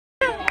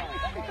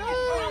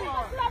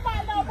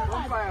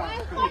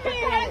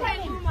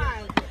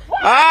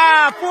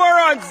Ah, 4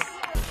 runs!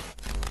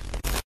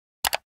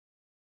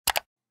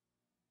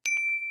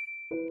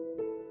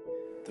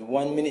 The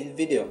 1-minute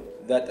video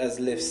that has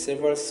left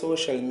several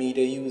social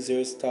media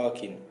users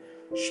talking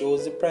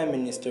shows the Prime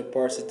Minister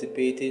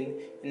participating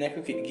in a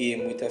cricket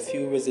game with a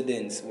few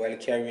residents while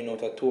carrying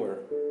out a tour.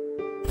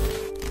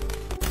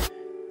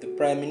 The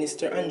Prime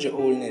Minister and Your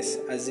Holiness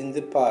has in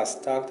the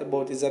past talked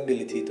about his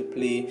ability to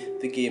play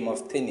the game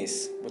of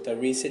tennis, but a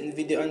recent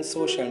video on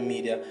social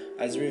media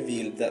has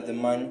revealed that the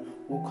man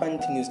who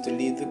continues to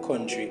lead the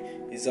country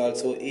is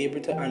also able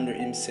to handle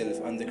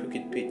himself on the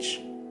cricket pitch.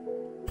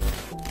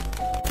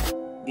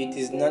 It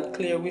is not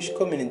clear which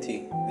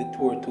community the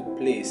tour took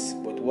place,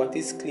 but what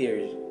is clear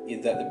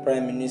is that the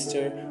Prime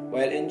Minister,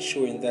 while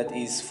ensuring that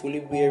he is fully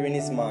wearing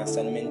his mask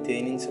and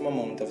maintaining some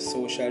amount of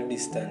social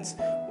distance,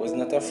 was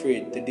not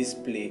afraid to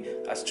display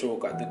a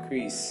stroke at the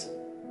crease.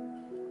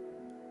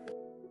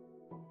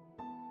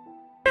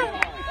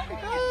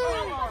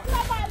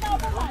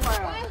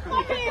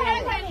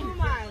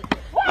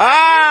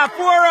 Ah,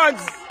 4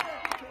 runs!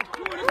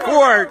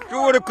 4,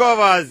 2 of the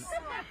covers.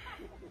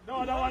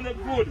 No, that one is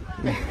good.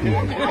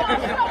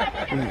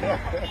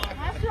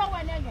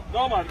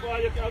 No man, go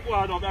ahead, go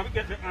ahead, I'm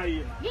get the eye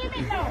in. Give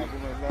it now.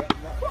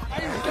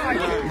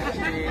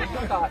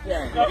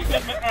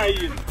 Get my eye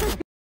in.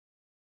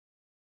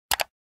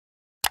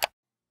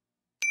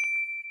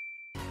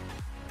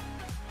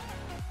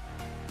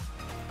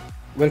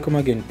 Welcome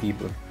again,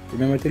 people.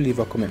 Remember to leave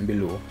a comment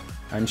below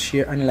and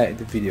share and like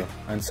the video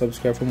and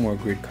subscribe for more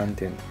great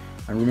content,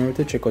 and remember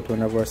to check out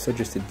one of our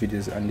suggested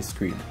videos on the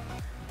screen.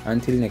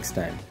 Until next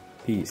time,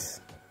 peace.